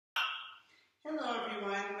Hello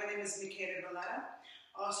everyone, my name is Makeda,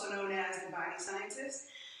 also known as the Body Scientist.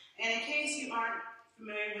 And in case you aren't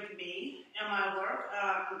familiar with me and my work,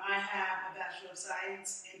 I have a Bachelor of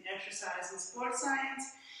Science in Exercise and Sports Science,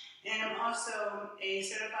 and I'm also a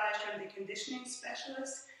Certified Strength and Conditioning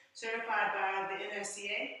Specialist, certified by the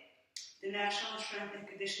NSCA, the National Strength and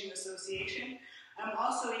Conditioning Association. I'm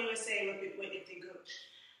also a USA Olympic weightlifting coach.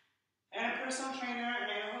 And a personal trainer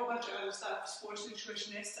and a whole bunch of other stuff, sports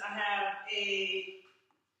nutritionist. I have a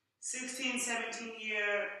 16,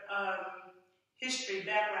 17-year history,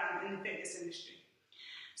 background in the fitness industry.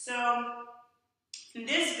 So, in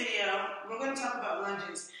this video, we're going to talk about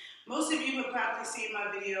lunges. Most of you have probably seen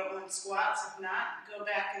my video on squats. If not, go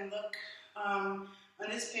back and look on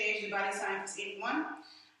this page, the Body Scientist 81.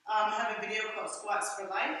 I have a video called Squats for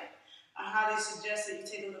Life. I highly suggest that you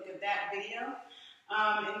take a look at that video.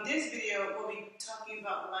 In this video, we'll be talking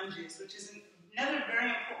about lunges, which is another very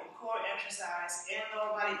important core exercise and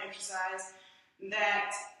lower body exercise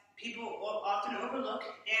that people often overlook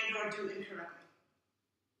and or do incorrectly.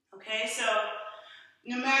 Okay, so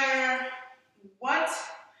no matter what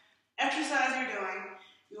exercise you're doing,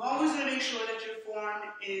 you always want to make sure that your form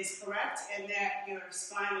is correct and that your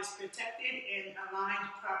spine is protected and aligned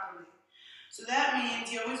properly. So that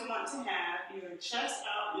means you always want to have your chest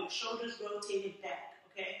out, your shoulders rotated back,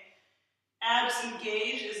 okay? Abs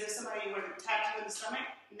engaged as if somebody were to tap you in the stomach,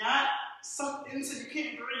 not sucked in so you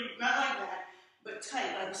can't breathe, not like that, but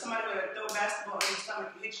tight, like if somebody were to throw a basketball in your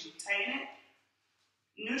stomach and hit you. Tighten it.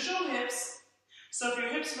 Neutral hips. So if your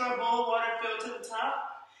hips were a bowl of water filled to the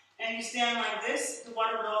top, and you stand like this, the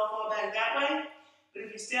water will all fall back that way. But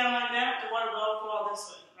if you stand like that, the water will all fall this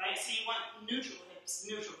way, right? So you want neutral hips,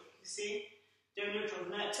 neutral, you see? They're neutral,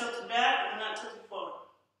 not tilted back and not tilted forward.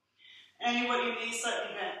 And you want your knees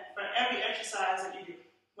slightly bent for every exercise that you do.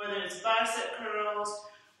 Whether it's bicep curls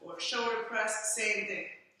or shoulder press, same thing.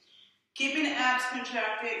 Keeping the abs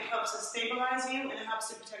contracted helps to stabilize you and it helps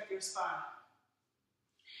to protect your spine.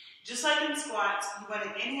 Just like in squats, you want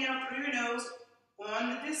to inhale through your nose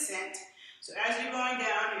on the descent. So as you're going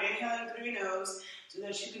down, you're inhaling through your nose so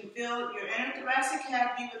that you can fill your inner thoracic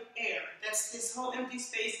cavity with air. That's this whole empty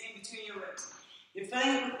space in between your ribs. You're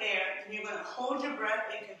filling it with air, and you're going to hold your breath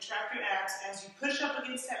and contract your abs as you push up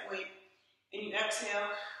against that weight, and you exhale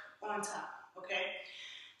on top, okay?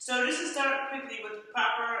 So just to start quickly with the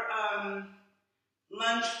proper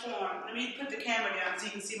lunge form, let me put the camera down so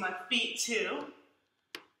you can see my feet too.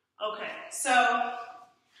 Okay, so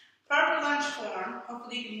proper lunge form,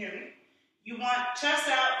 hopefully you can hear me. You want chest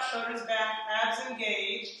out, shoulders back, abs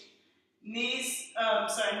engaged,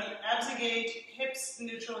 abs engaged, hips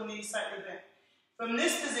neutral, knees slightly bent. From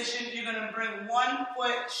this position, you're going to bring one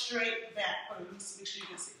foot straight back. Hold on, let me make sure you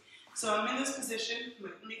can see. So I'm in this position.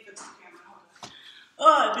 Wait, let me fix the camera. Hold on.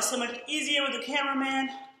 Oh, it'd be so much easier with the cameraman.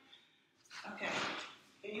 Okay,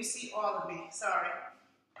 can you see all of me? Sorry.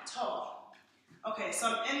 Tall. Okay,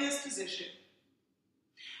 so I'm in this position.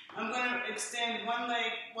 I'm going to extend one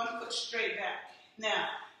leg, one foot straight back. Now,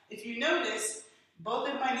 if you notice, both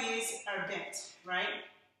of my knees are bent, right?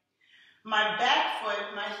 My back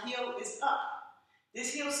foot, my heel is up.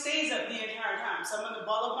 This heel stays up the entire time. So I'm on the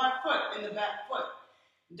ball of my foot in the back foot.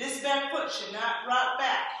 This back foot should not rock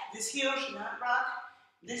back. This heel should not rock.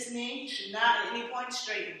 This knee should not at any point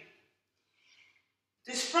straighten.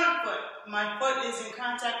 This front foot, my foot is in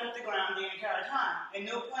contact with the ground the entire time. At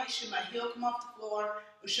no point should my heel come off the floor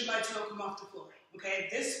or should my toe come off the floor. Okay,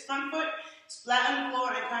 this front foot is flat on the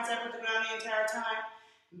floor in contact with the ground the entire time.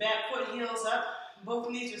 Back foot heels up. Both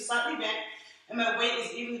knees are slightly bent. And my weight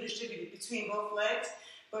is evenly distributed between both legs,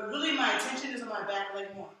 but really my attention is on my back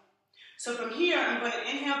leg more. So from here, I'm going to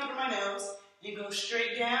inhale through my nose and go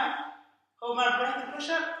straight down, hold my breath and push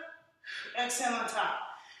up, exhale on top.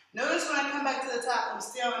 Notice when I come back to the top, I'm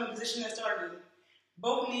still in the position I started in.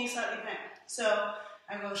 Both knees slightly bent. So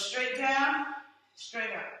I go straight down,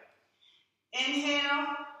 straight up. Inhale,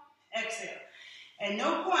 exhale. At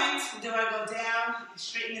no point do I go down and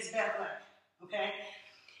straighten this back leg, okay?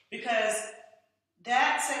 Because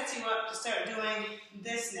that sets you up to start doing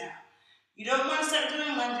this now. You don't want to start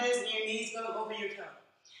doing lunges and your knees go over your toe.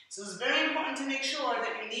 So it's very important to make sure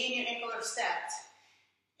that your knee and your ankle are stacked.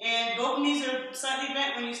 And both knees are slightly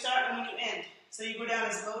bent when you start and when you end. So you go down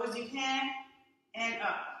as low as you can and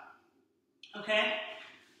up. Okay?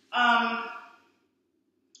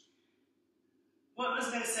 What was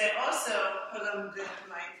I going to say? Also, hold on, good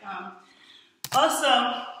mic.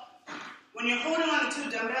 Also, when you're holding on to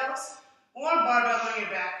two dumbbells or a barbell on your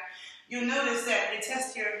back, you'll notice that it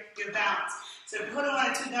tests your balance. So if you're holding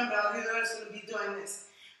on to two dumbbells, you're going to be doing this.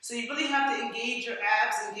 So you really have to engage your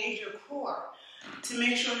abs, engage your core. to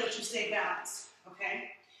make sure that you stay balanced, okay?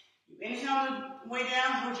 You inhale on the way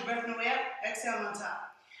down, hold your breath on the way up, exhale on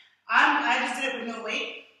top. I just did it with no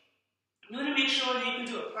weight. You want to make sure that you can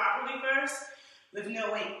do it properly first with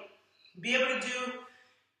no weight. Be able to do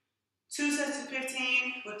 2 sets of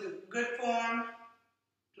 15 with the good form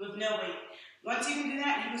with no weight. Once you can do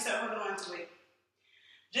that, you can start holding on to weight.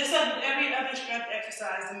 Just like with every other strength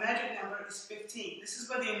exercise, the magic number is 15. This is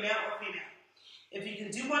whether you're male or female. If you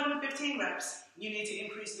can do more than 15 reps, you need to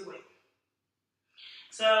increase the weight.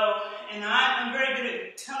 So, and I'm very good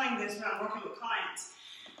at telling this when I'm working with clients.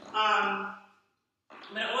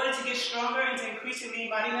 But in order to get stronger and to increase your lean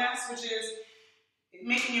body mass, which is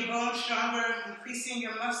making your bones stronger, increasing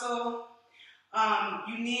your muscle,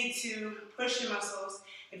 you need to push your muscles.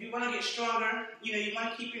 If you want to get stronger, you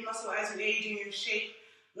want to keep your muscle as you age and your shape.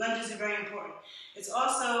 Lunges are very important. It's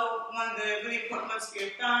also one of the really important ones for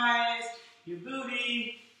your thighs, your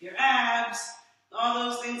booty, your abs, all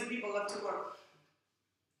those things that people love to work.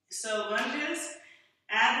 So lunges,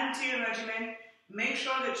 add them to your regimen. Make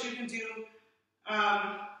sure that you can do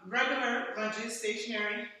regular lunges,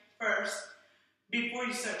 stationary, first, before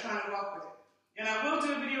you start trying to walk with it. And I will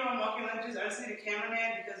do a video on walking lunges. I just need a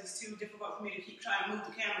cameraman because it's too difficult for me to keep trying to move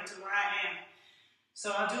the camera to where I am.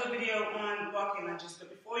 So I'll do a video on walking lunges. But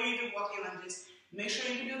before you do walking lunges, make sure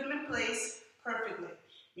you can do them in place perfectly.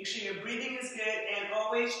 Make sure your breathing is good and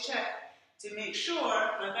always check to make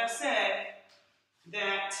sure, like I said,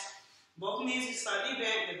 that both knees are slightly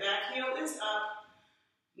bent, the back heel is up,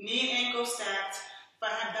 knee and ankle stacked. If I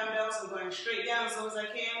have dumbbells, I'm going straight down as low as I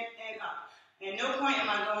can and up. At no point am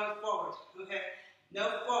I going forward, okay?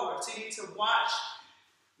 No forward. So you need to watch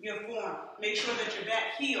your form. Make sure that your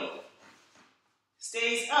back heel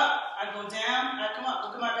stays up. I go down, I come up.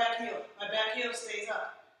 Look at my back heel. My back heel stays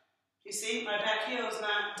up. You see, my back heel is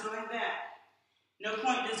not doing that. No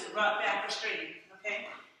point does it rock back or straighten, okay?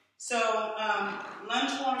 So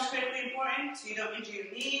lunge form is critically important so you don't injure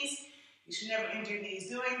your knees. You should never injure your knees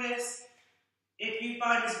doing this. If you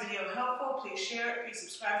find this video helpful, please share it. Please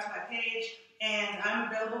subscribe to my page. And I'm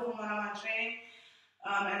available for one-on-one training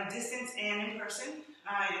at a distance and in person.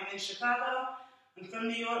 I am in Chicago. I'm from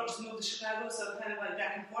New York, just moved to Chicago, so kind of like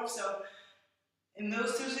back and forth. So in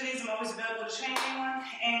those 2 cities, I'm always available to train anyone,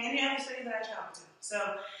 and any other city that I travel to.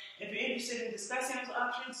 So if you're interested in discussing those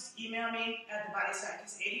options, email me at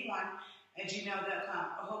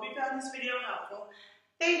thebodyscientist81@gmail.com. I hope you found this video helpful.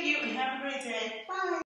 Thank you, and have a great day. Bye.